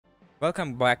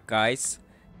Welcome back, guys.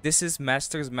 This is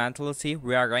Master's Mentality.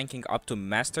 We are ranking up to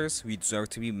Masters. We deserve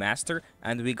to be Master.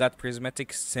 And we got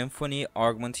Prismatic, Symphony,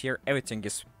 Augment here. Everything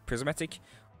is Prismatic.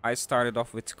 I started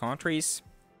off with countries.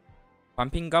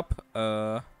 Pumping up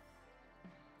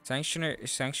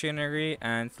Sanctuary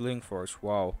and Living Force.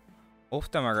 Wow. All of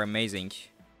them are amazing.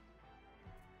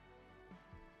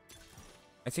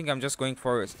 I think I'm just going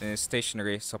for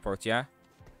stationary support, yeah?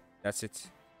 That's it.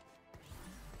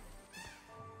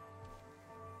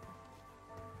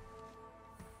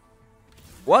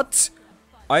 What?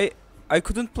 I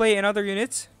couldn't play another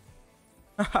unit?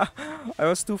 I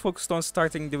was too focused on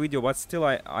starting the video, but still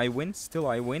I win. Still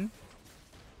I win.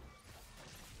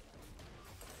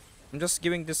 I'm just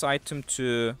giving this item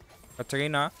to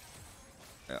Katarina.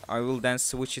 I will then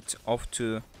switch it off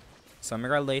to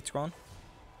Samira later on.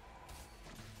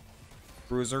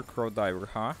 Bruiser, Crow Diver,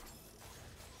 huh?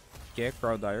 Okay,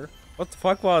 Crow Diver. What the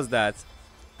fuck was that?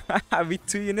 With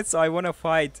 2 units I wanna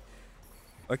fight.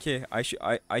 Okay,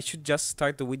 I should just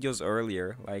start the videos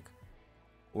earlier. Like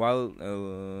while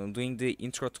doing the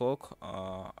intro talk,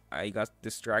 I got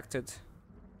distracted.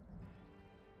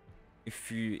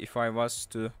 If I was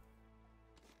to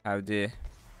have the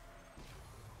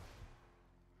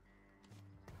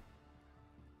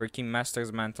freaking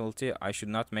master's mentality, I should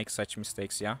not make such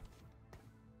mistakes, yeah?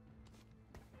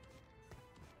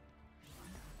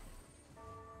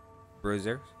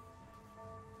 Bruiser.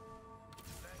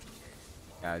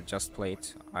 Yeah, just play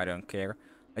it. I don't care.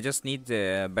 I just need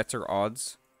better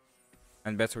odds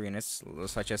and better units,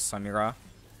 such as Samira,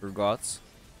 Urgot,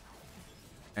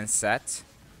 and Set, to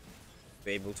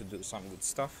be able to do some good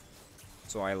stuff.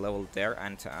 So I leveled there,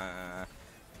 and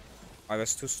I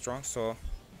was too strong, so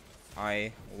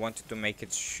I wanted to make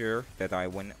it sure that I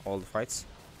win all the fights.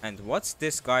 And what's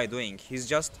this guy doing? He's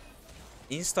just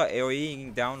insta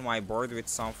AoEing down my board with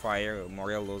some fire,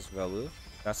 Morello's value.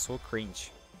 That's so cringe.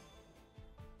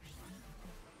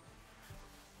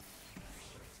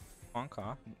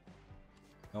 Honka?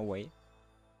 No way.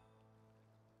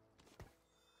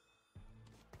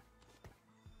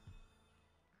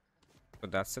 So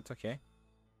that's it, okay.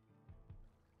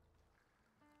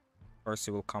 First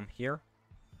he will come here.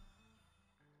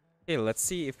 Okay, let's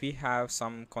see if we have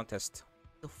some contest.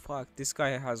 The fuck, this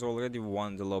guy has already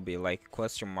won the lobby, like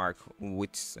question mark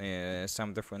with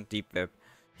some different deep web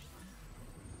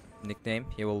nickname.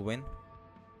 He will win.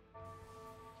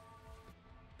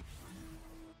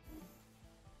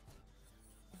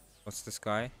 What's this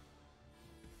guy?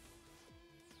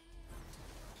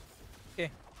 Okay.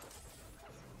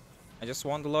 I just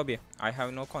won the lobby. I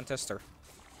have no contester.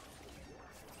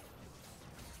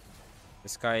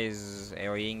 This guy is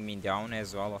AoEing me down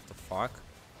as well. What the fuck?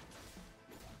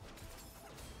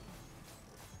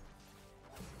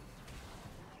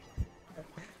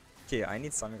 Okay, I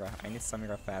need Samira. I need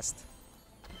Samira fast.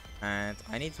 And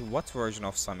I need what version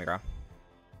of Samira?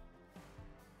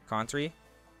 Country?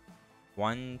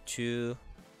 1, 2,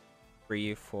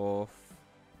 3, 4,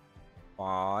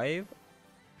 5.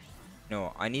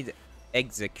 No, I need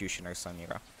Executioner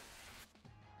Samira.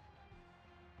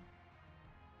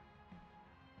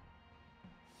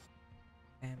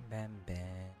 Bam, bam, bam,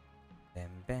 bam,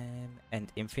 bam.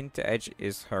 And Infinity Edge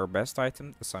is her best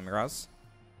item, the Samira's.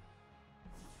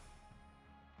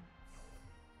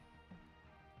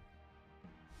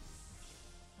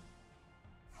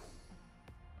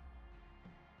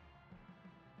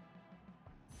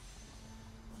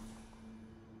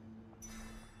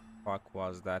 Fuck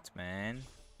was that, man?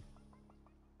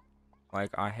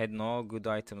 Like, I had no good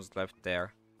items left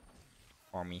there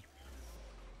for me.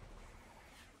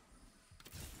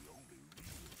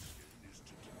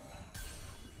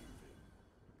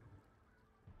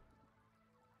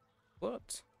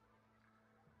 What?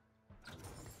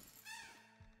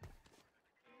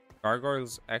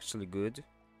 Gargoyle's actually good.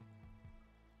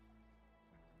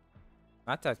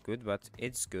 Not that good, but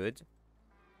it's good.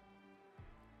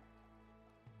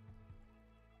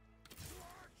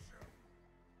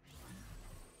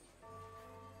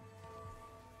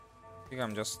 I think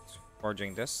I'm just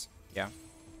forging this. Yeah.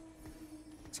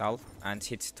 Self and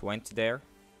hit 20 there.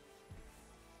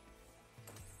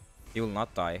 He will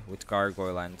not die with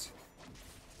Gargoyle and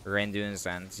Renduins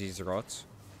and Zizrot.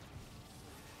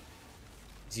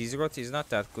 Zizrot is not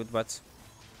that good, but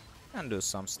can do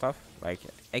some stuff. Like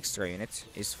extra unit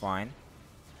is fine.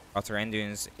 But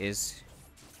Renduins is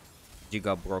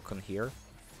giga broken here.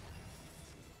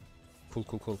 Cool,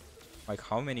 cool, cool. Like,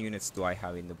 how many units do I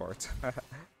have in the board?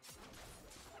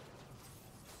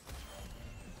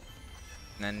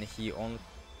 And he only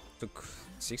took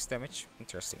 6 damage.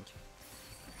 Interesting.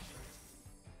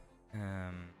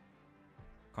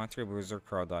 Country Bruiser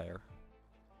Crowdire.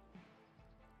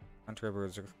 Country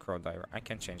Bruiser Crowdire. I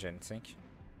can't change anything.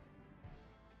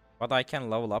 But I can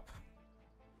level up.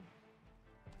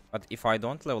 But if I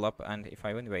don't level up and if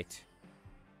I win, wait.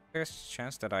 There's a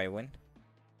chance that I win.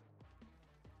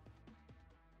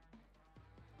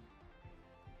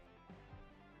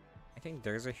 I think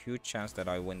there's a huge chance that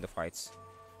I win the fights.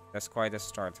 That's quite a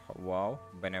start. Wow.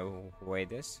 Beneway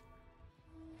this.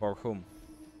 For whom?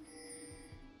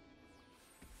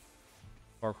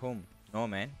 For whom? No,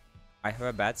 man. I have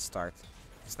a bad start.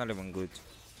 It's not even good.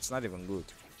 It's not even good.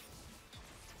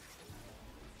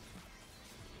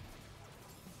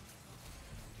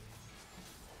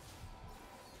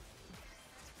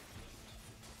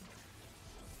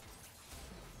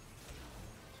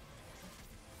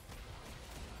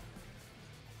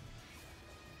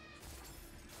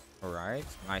 Alright,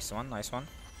 nice one, nice one.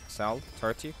 Sell,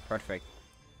 30, perfect.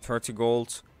 30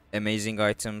 gold, amazing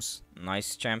items,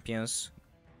 nice champions,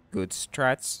 good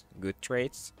strats, good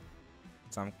traits,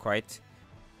 some quite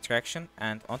traction,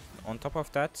 and on top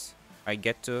of that, I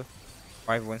get to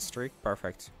 5 win streak,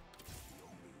 perfect.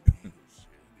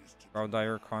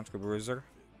 Crowdire, Country Bruiser.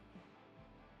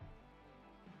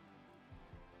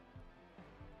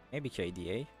 Maybe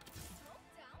KDA.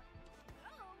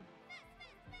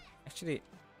 Actually,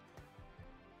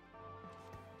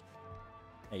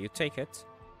 yeah, you take it.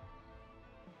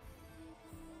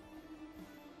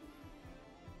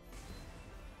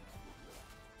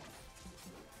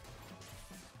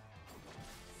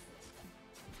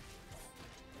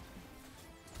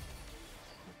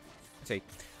 Take.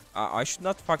 I should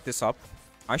not fuck this up.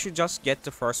 I should just get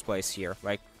the first place here.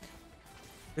 Like,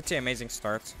 pretty amazing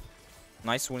start.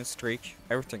 Nice win streak.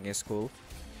 Everything is cool.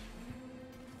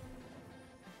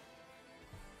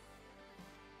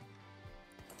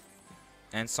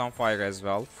 And Sunfire as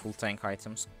well. Full tank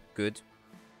items. Good.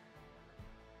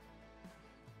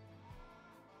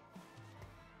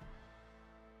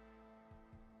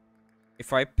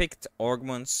 If I picked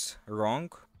augments wrong,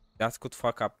 that could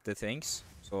fuck up the things.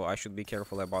 So I should be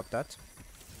careful about that.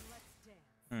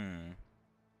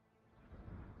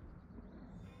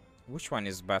 Which one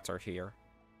is better here?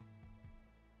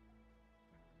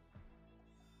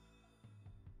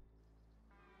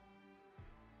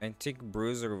 I think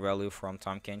Bruiser value from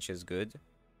Tahm Kench is good.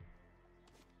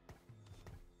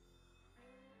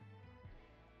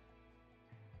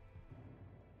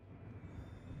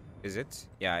 Is it?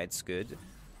 Yeah, it's good.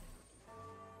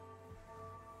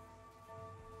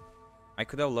 I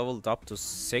could have leveled up to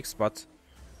 6, but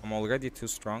I'm already too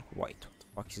strong. Wait, what the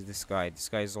fuck is this guy? This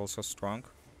guy is also strong.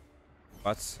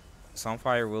 But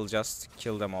Sunfire will just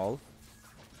kill them all.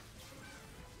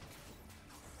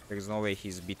 There is no way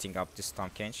he's beating up this Tahm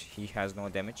Kench. He has no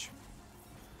damage.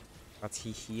 But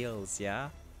he heals, yeah?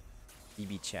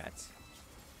 BB chat.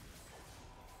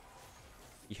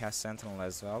 He has Sentinel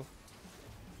as well.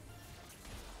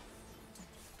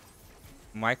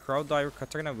 My Crowdire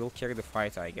Katarina will carry the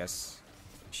fight, I guess.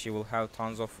 She will have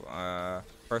tons of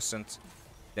percent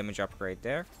damage upgrade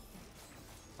there.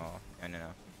 Oh,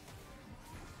 no.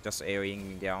 Just AoEing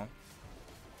me down.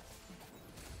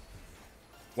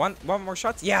 One more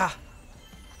shot? Yeah!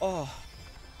 Oh.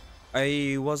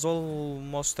 I was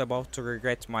almost about to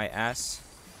regret my ass.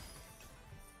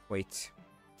 Wait.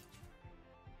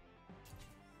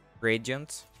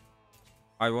 Radiant?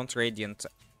 I want Radiant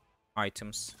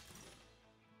items.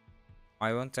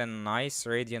 I want a nice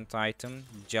Radiant item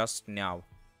just now.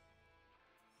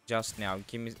 Just now.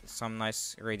 Give me some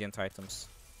nice Radiant items.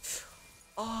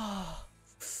 Oh,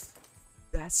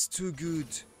 that's too good.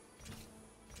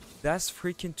 That's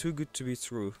freaking too good to be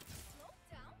true.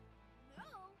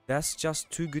 That's just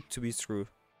too good to be true.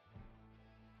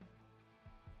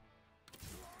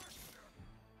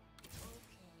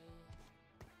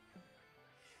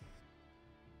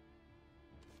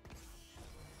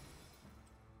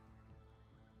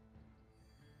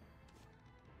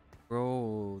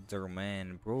 Brother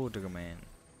man.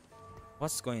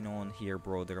 What's going on here,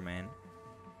 brother man?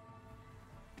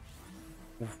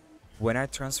 When I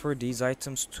transfer these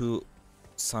items to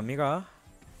Samira,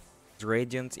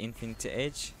 Radiant Infinity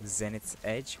Edge, Zenith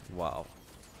Edge, wow.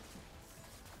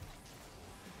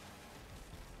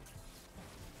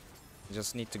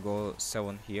 Just need to go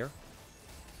 7 here.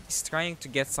 He's trying to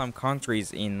get some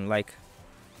countries in, like,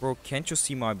 bro, can't you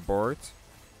see my board?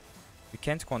 You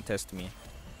can't contest me.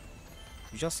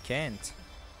 You just can't.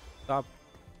 Stop.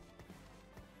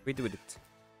 Quit with it.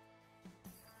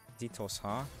 Zitos,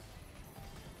 huh?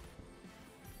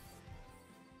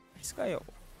 This guy.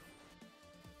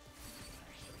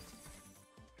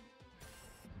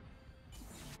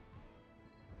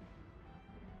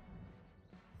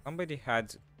 Somebody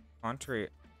had Country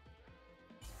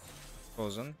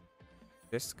chosen.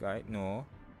 This guy, no.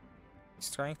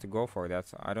 He's trying to go for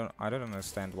that. I don't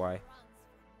understand why.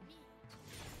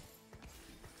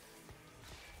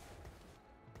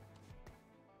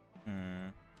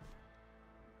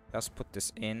 Just put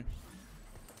this in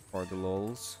for the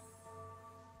lols.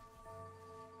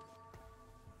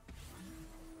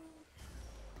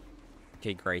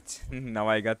 Okay, great. Now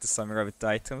I got the Samira with the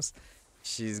items.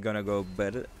 She's gonna go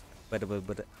better.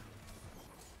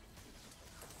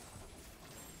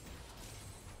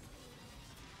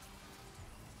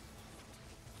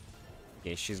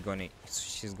 Okay, she's going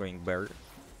better.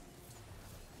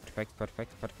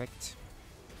 Perfect.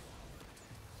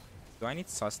 Do I need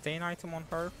sustain item on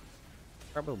her?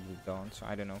 Probably don't.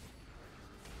 I don't know.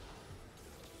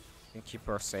 Can keep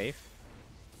her safe.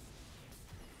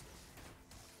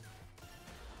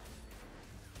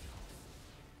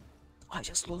 I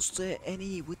just lost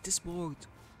any with this board.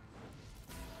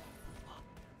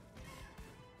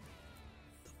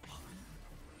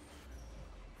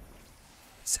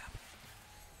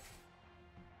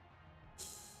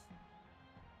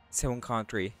 Seven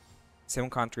country.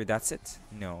 That's it?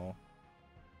 No.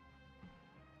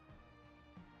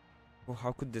 Oh,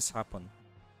 how could this happen?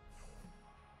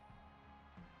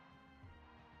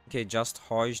 Okay, just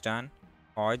Hodge then.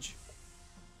 Hodge.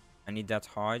 I need that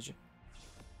Hodge.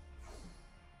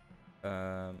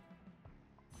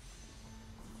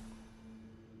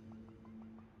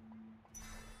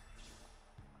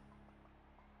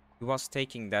 He was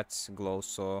taking that glow,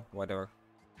 so whatever.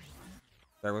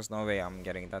 There was no way I'm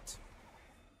getting that.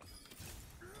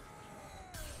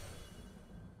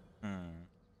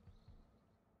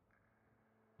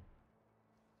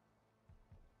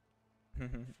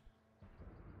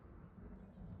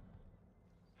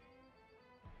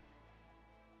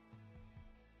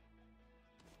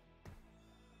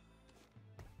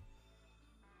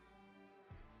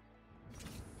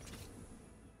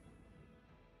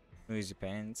 Noisy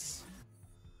pants.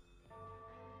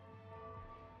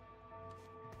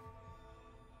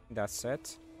 That's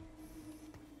it.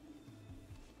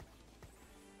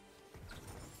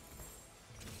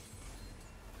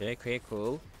 Okay,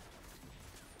 cool.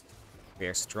 We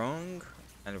are strong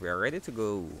and we are ready to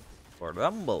go for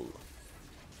Rumble.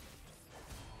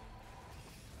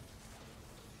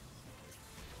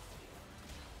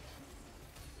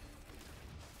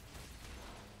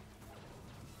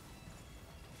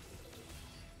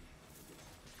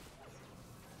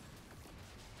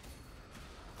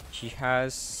 He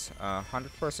has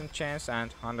 100% chance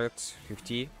and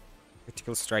 150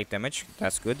 critical strike damage.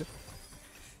 That's good.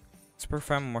 Let's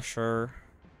perform Mosher.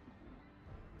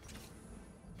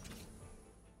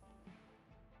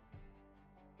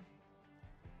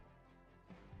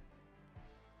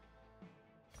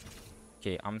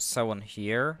 Okay, I'm 7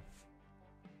 here.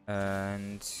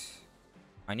 And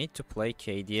I need to play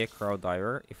KDA Crowd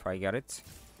Diver if I get it.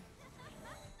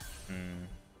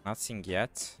 Nothing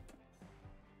yet.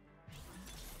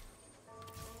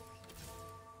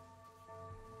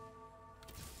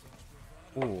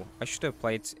 Ooh, I should have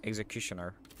played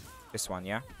Executioner. This one,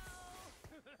 yeah?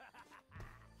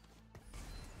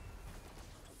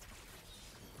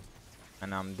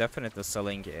 And I'm definitely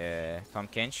selling Tom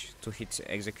Kench to hit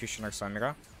Executioner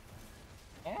Samira.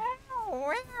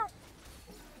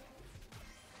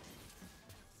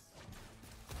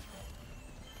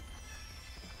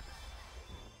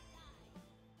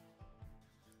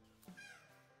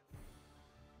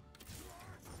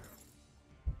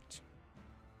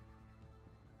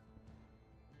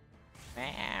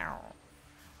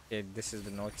 Okay, this is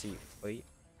the naughty boy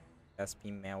that's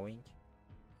been meowing.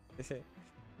 Okay.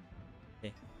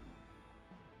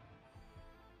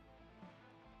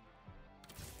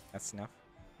 That's enough.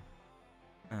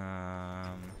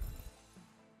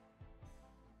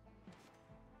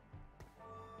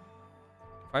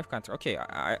 5 countries. Okay,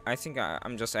 I think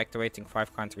I'm just activating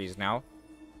 5 countries now.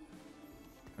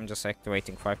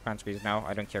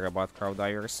 I don't care about Crowd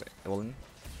Divers, Evelyn.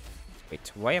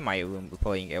 Wait, why am I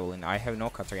playing Evelyn? I have no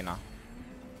Katarina.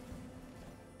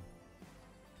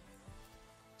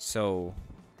 So,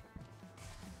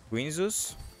 Green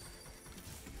Zeus.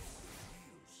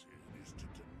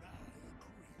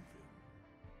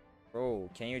 Bro,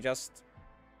 can you just...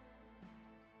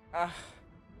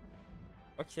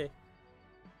 Okay.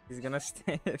 He's gonna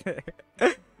stay there.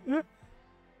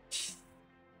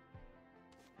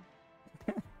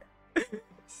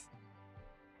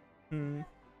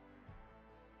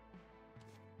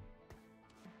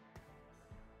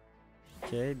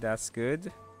 Okay, that's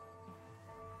good.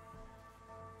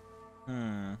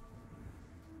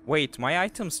 Wait, my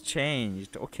items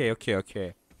changed.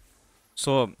 Okay.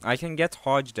 So I can get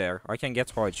Hodge there. I can get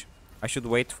Hodge. I should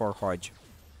wait for Hodge.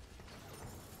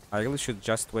 I really should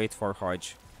just wait for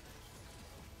Hodge.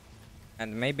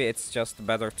 And maybe it's just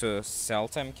better to sell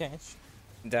Temcage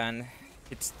than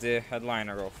hit the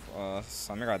headliner of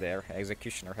Samira there.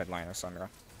 Executioner headliner Samira.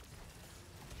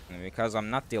 Because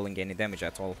I'm not dealing any damage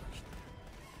at all.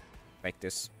 Like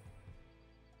this.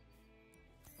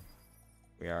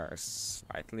 We are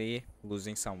slightly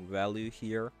losing some value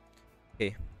here.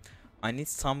 Okay. I need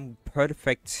some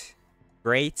perfect,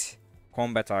 great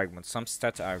combat arguments. Some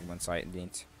stat arguments I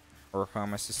need. Or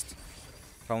harm assist.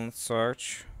 Talent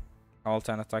search. Ult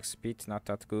and attack speed, not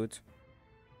that good.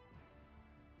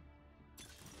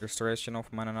 Restoration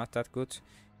of mana, not that good.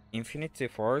 Infinity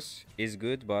Force is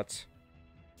good, but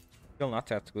still not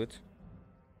that good.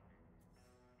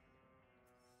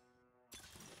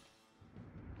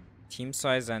 Team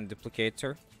size and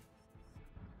duplicator.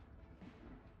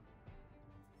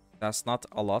 That's not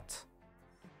a lot.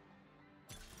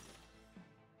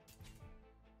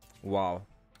 Wow.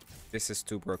 This is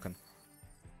too broken.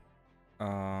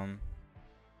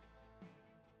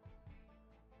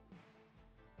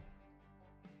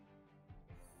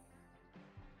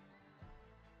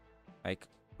 Like,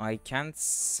 I can't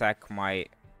sack my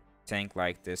tank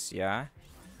like this, yeah?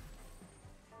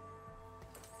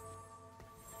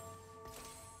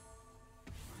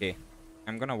 Okay,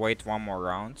 I'm gonna wait one more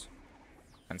round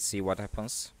and see what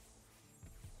happens.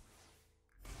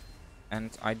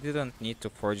 And I didn't need to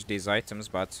forge these items,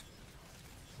 but...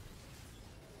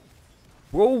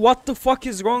 Bro, what the fuck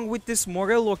is wrong with this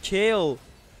Morello Kale?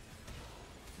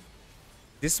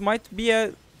 This might be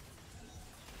a...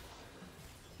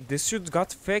 This should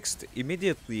got fixed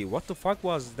immediately. What the fuck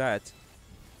was that?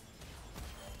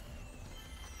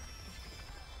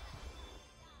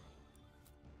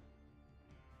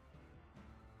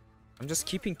 I'm just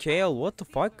keeping Kale. What the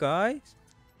fuck, guys?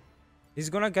 He's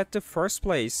gonna get the first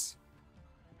place.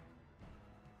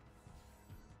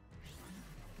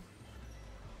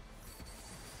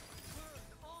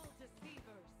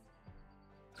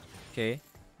 Okay.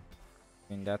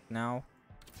 Doing that now.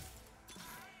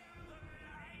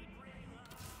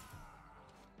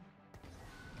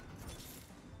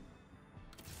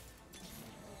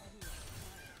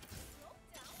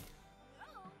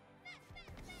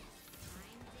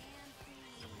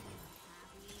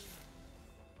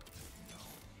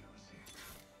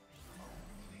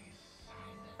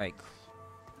 Like,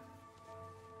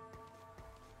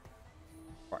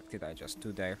 what did I just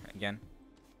do there again?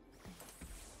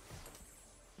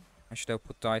 I should have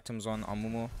put the items on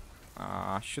Amumu.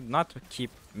 I should not keep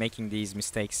making these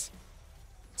mistakes.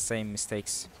 Same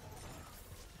mistakes.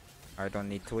 I don't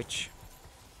need Twitch.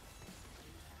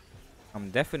 I'm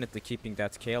definitely keeping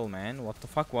that Kale, man. What the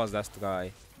fuck was that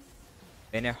guy?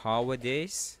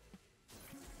 Nowadays,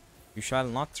 you shall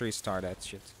not restart that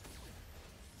shit.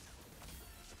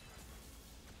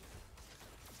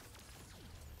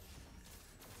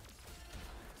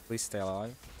 Please stay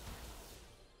alive.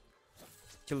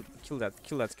 Kill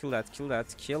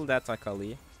that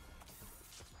Akali.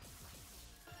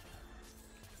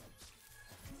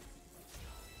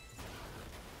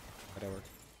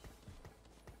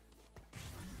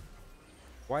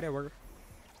 Whatever.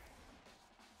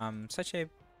 I'm such a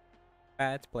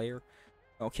bad player.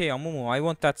 Okay, Amumu, I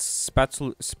want that spat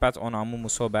on Amumu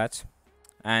so bad.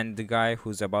 And the guy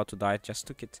who's about to die just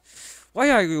took it. Why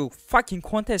are you fucking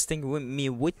contesting with me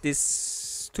with this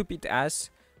stupid ass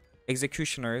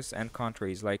executioners and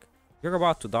countries? Like, you're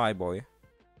about to die, boy.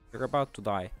 You're about to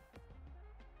die.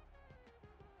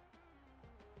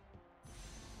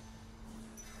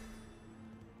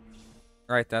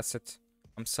 Alright, that's it.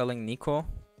 I'm selling Nico.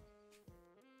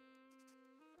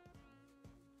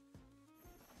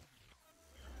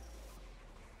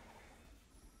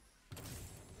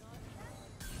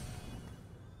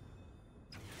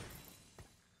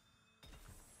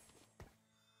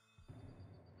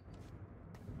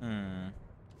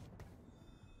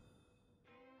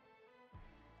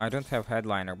 I don't have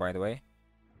headliner, by the way.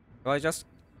 Will I just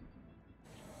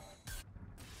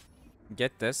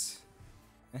get this?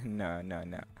 No.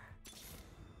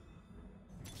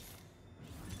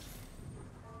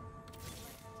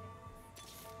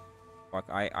 Fuck,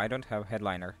 I don't have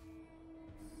headliner.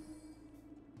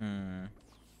 Okay,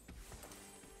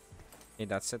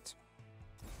 that's it.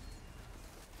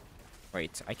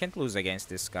 Wait, I can't lose against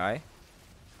this guy.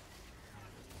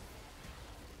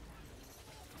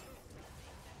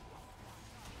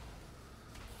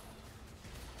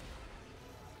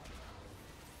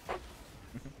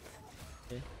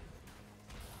 Okay.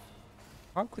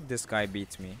 How could this guy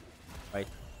beat me? Like,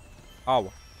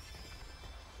 oh.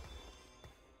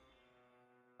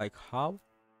 Like how?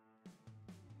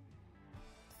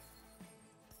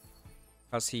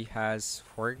 Because he has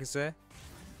Forgze.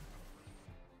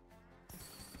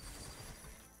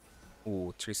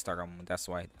 Ooh, 3-star ammo. That's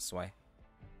why. That's why.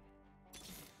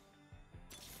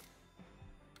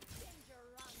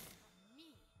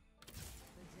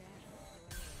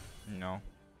 No.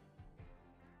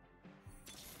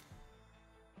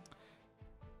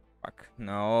 Fuck.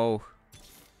 No.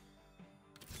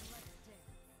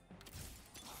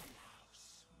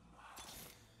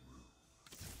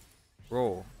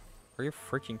 Bro, are you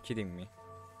freaking kidding me?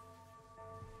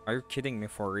 Are you kidding me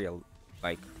for real?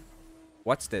 Like,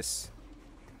 what's this?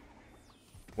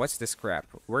 What's this crap?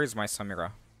 Where is my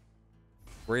Samira?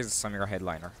 Where is the Samira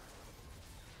headliner?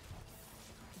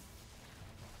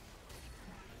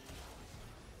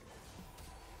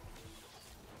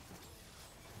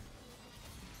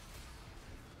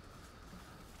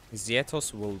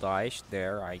 Zietos will die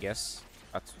there, I guess.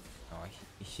 But no,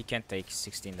 he can't take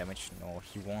 16 damage. No,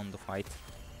 he won the fight.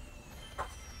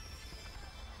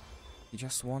 He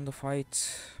just won the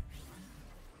fight.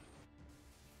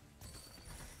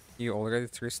 He already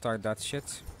 3-starred that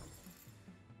shit.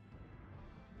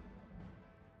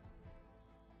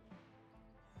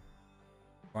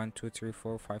 One, two, three,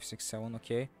 four, five, six, seven.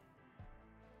 Okay.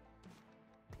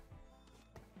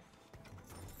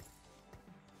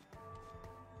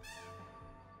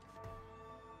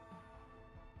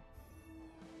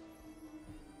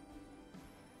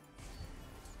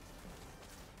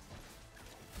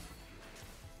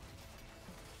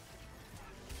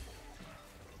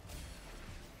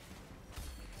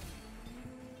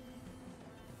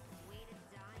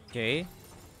 Okay.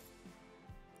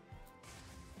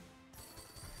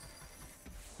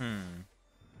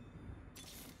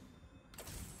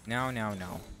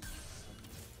 Now.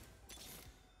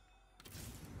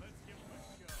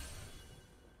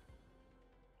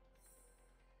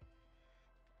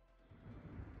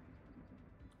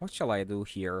 What shall I do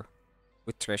here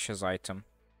with Thresh's item?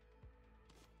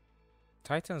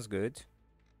 Titan's good.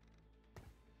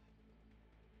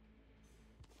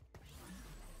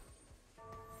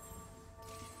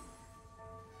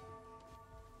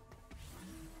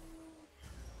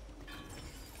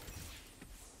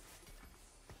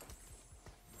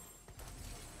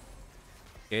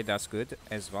 Okay, that's good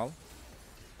as well.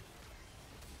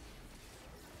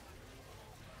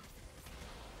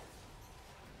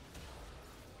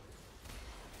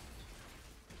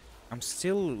 I'm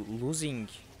still losing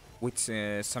with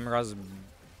Samira's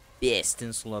best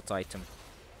in slot item.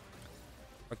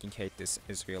 Fucking hate this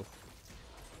Israel.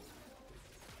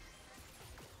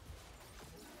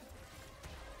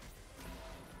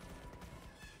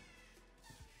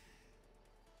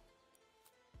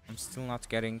 I'm still not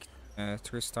getting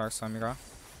 3-star Samira.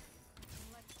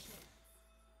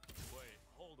 Wait,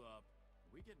 hold up.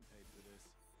 We getting paid for this?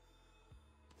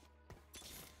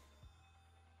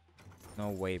 No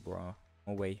way, bro.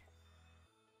 No way.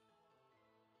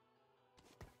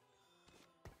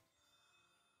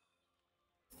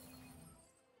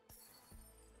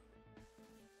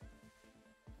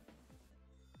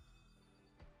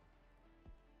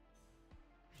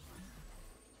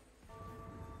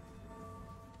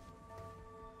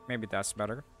 Maybe that's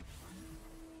better.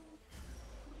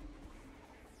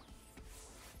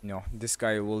 No, this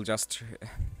guy will just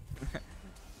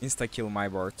insta-kill my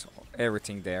board.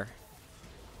 Everything there.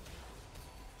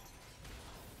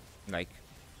 Like,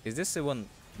 is this even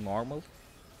normal?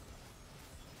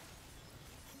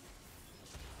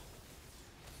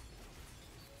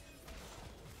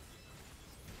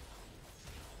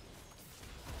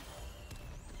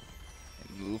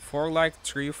 For like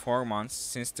 3-4 months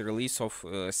since the release of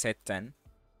set 10,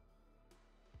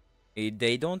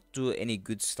 they don't do any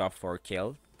good stuff for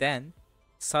Kale. Then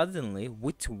suddenly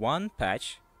with one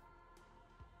patch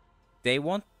they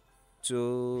want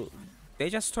to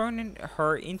just turn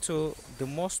her into the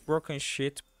most broken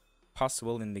shit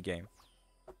possible in the game.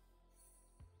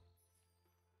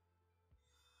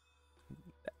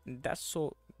 That's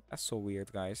so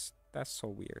weird, guys. That's so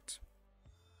weird.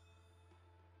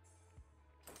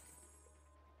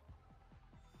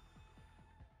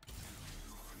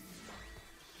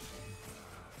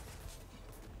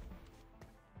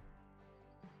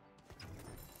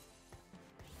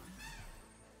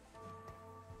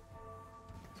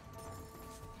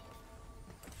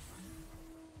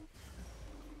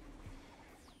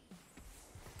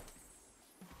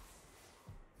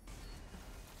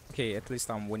 Okay, at least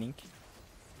I'm winning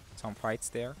some fights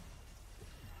there.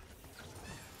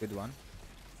 Good one.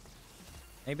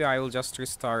 Maybe I will just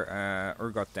restart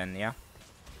Urgot then, yeah?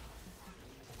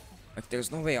 Like,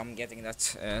 there's no way I'm getting that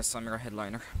Samira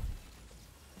headliner.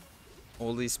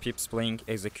 All these peeps playing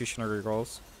executioner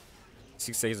roles,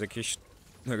 6 executioner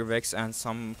Vex, and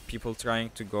some people trying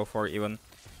to go for even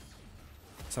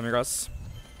Samiras.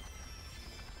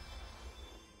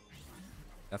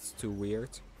 That's too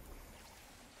weird.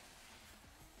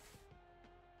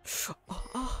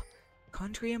 Oh,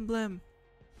 country emblem.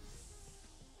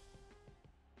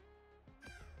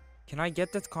 Can I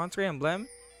get that country emblem?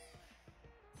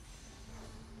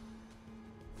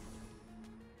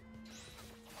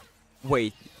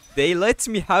 Wait, they let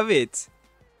me have it.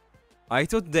 I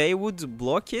thought they would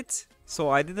block it, so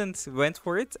I didn't went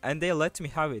for it, and they let me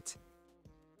have it.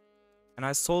 And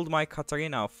I sold my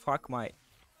Katarina. Fuck my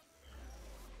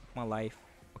life.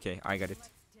 Okay, I got it.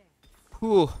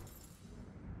 Whew.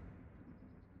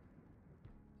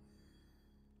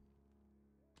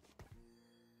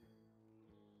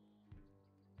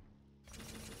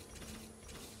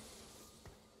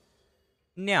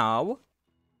 Now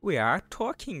we are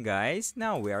talking, guys.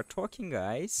 Now we are talking,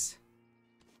 guys.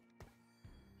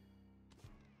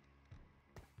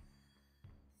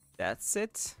 That's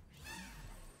it.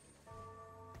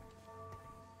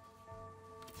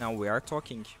 Now we are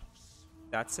talking.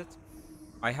 That's it.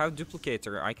 I have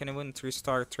duplicator. I can even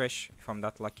 3-star trash if I'm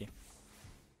that lucky.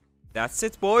 That's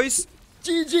it, boys.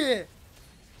 GG.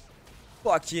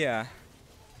 Fuck yeah.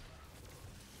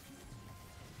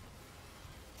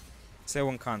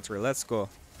 7 country. Let's go.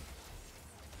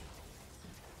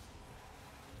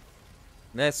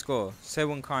 Let's go.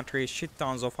 7 country. Shit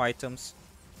tons of items.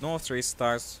 No 3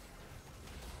 stars.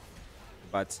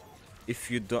 But if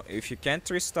you can't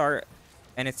 3-star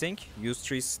anything, use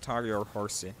 3-star your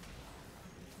horsey.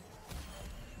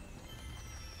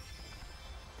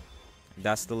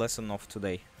 That's the lesson of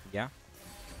today. Yeah.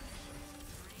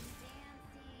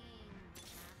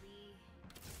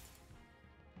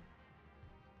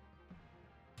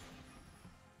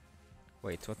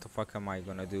 Wait, what the fuck am I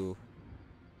gonna do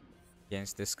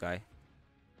against this guy?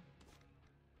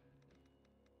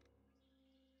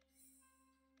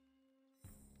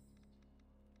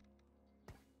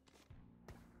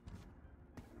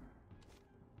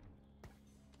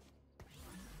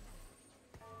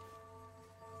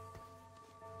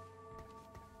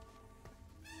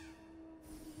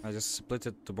 I just split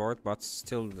it to board, but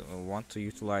still want to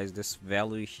utilize this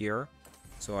value here.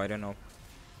 So I don't know.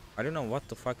 I don't know what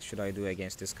the fuck should I do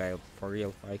against this guy for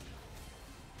real. Like,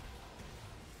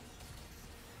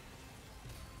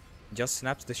 just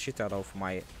snaps the shit out of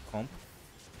my comp.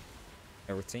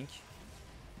 Everything.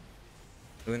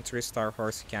 Even 3-star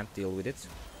horse can't deal with it.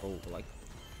 Oh, like,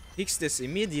 fix this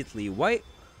immediately. Why?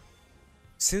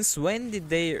 Since when did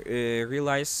they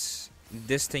realize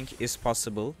this thing is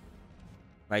possible?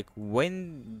 Like,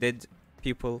 when did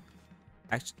people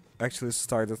actually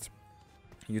started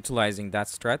utilizing that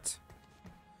strat?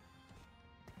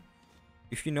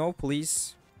 If you know,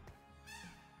 please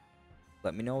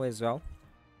let me know as well.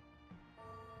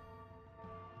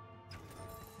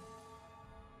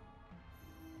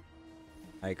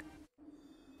 Like,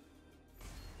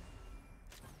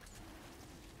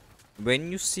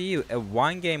 when you see a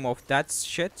 1 game of that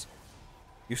shit,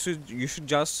 you should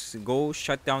just go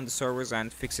shut down the servers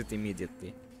and fix it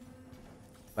immediately.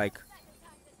 Like,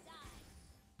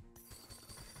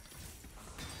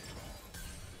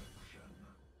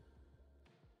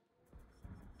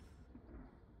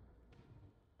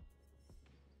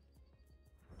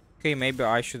 okay, maybe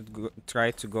I should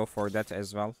try to go for that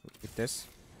as well with this.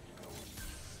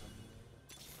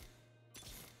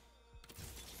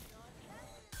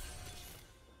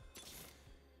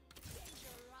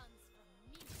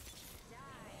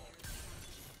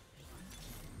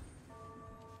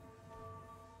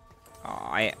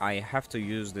 I have to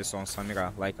use this on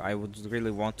Samira. Like, I would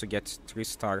really want to get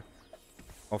 3-star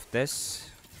of this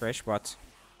fresh, but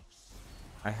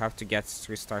I have to get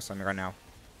 3-star Samira now.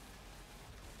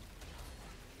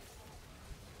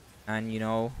 And you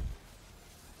know,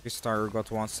 3-star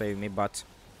got won't save me, but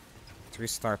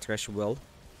 3-star trash will.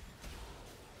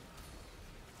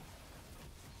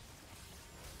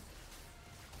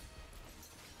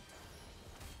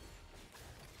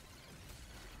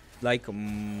 Like,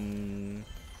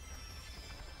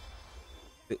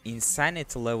 the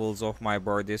insanity levels of my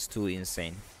board is too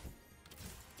insane.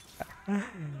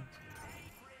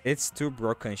 It's too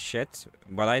broken shit,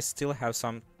 but I still have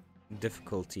some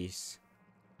difficulties.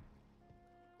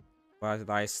 But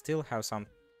I still have some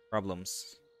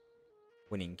problems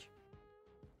winning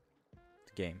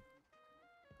the game.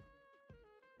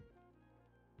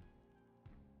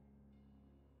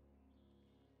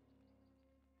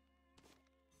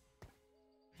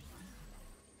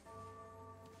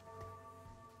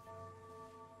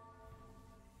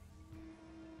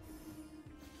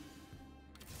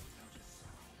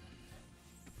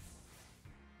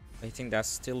 I think that's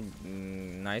still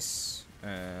nice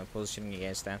positioning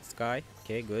against that guy.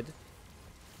 Okay, good.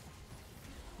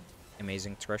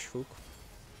 Amazing trash hook.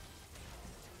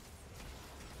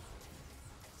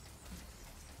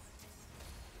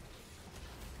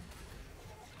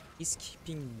 He's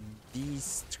keeping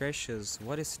these trashes.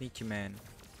 What a sneaky man.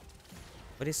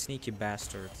 What a sneaky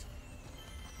bastard.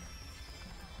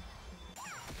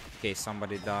 Okay,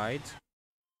 somebody died.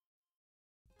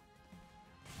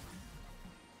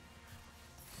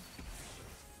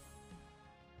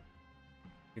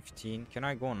 $15. Can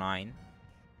I go 9?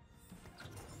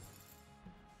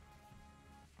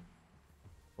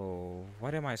 Oh,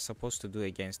 what am I supposed to do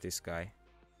against this guy?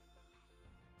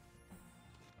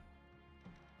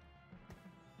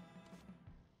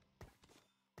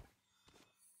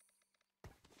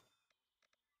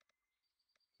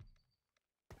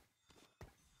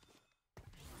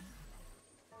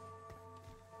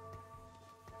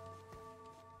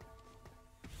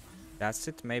 That's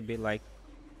it. Maybe like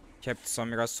kept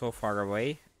Samira so far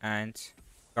away, and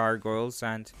gargoyles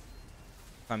and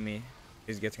Kami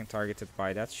is getting targeted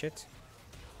by that shit.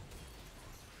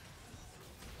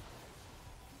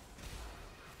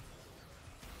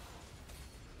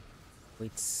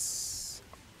 Wait,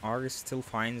 Ahri still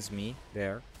finds me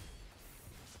there.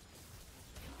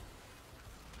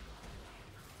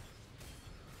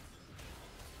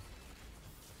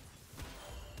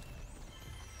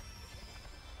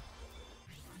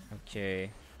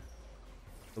 Okay.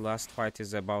 The last fight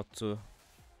is about to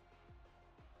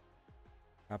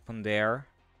happen there.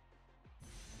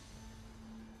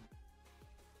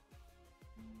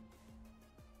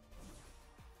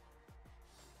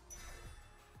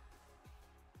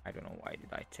 I don't know why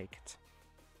did I take it.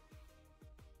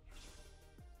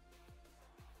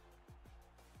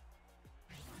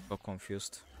 So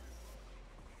confused.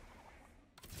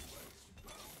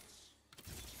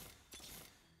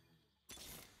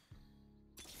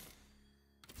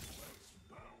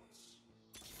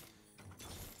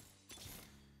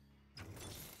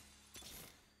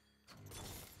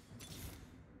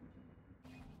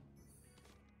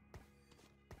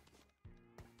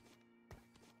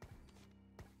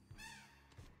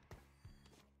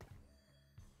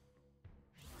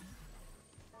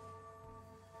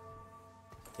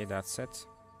 Okay, that's it.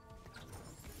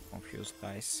 Confused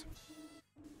guys.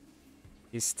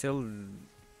 He still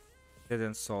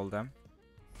didn't solve them.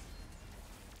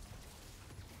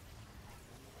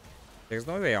 There's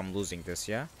no way I'm losing this,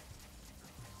 yeah?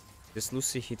 This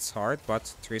Lucy hits hard, but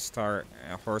 3-star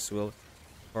horse will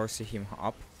force him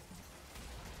up.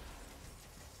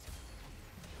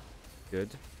 Good.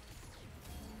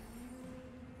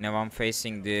 Now I'm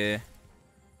facing the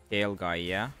Kale guy,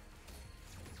 yeah?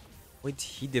 Wait,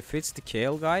 he defeats the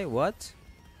Kale guy? What?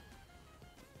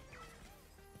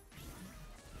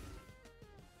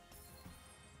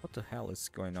 What the hell is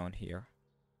going on here?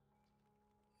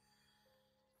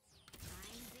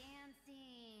 I'm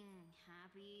dancing,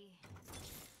 happy.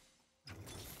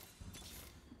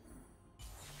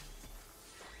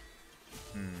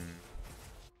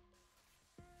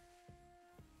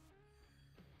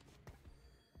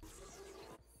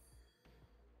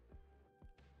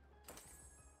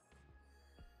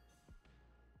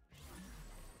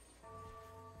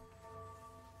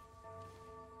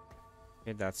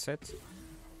 Okay, that's it.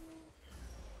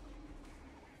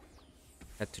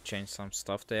 Had to change some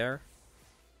stuff there.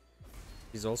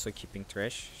 He's also keeping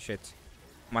trash. Shit.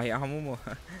 My Amumu.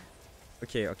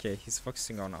 Okay, he's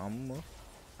focusing on Amumu.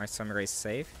 My Samurai is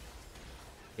safe.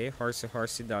 Okay,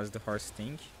 Horsey does the horse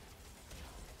thing.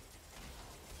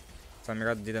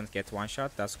 Samira didn't get one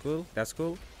shot. That's cool. That's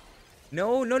cool.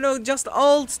 No, just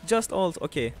ult. Just ult.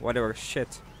 Okay, whatever.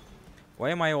 Shit.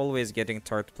 Why am I always getting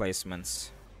third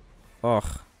placements?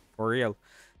 Ugh, for real.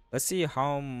 Let's see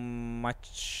how many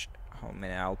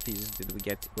LPs did we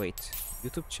get? Wait,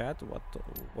 YouTube chat?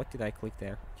 What did I click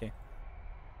there? Okay.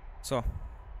 So,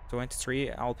 23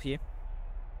 LP.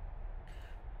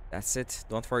 That's it.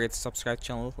 Don't forget to subscribe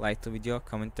channel, like the video,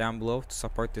 comment down below to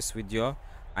support this video.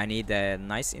 I need a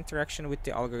nice interaction with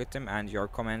the algorithm, and your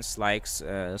comments, likes,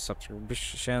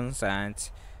 subscriptions, and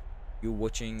you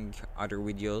watching other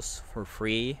videos for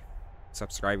free,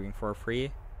 subscribing for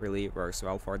free really works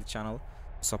well for the channel.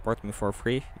 To support me for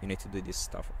free, you need to do this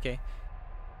stuff, okay?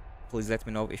 Please let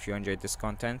me know if you enjoyed this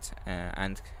content,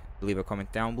 and leave a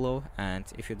comment down below, and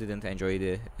if you didn't enjoy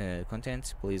the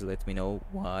content, please let me know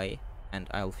why, and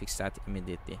I'll fix that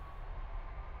immediately.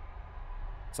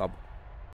 Sub.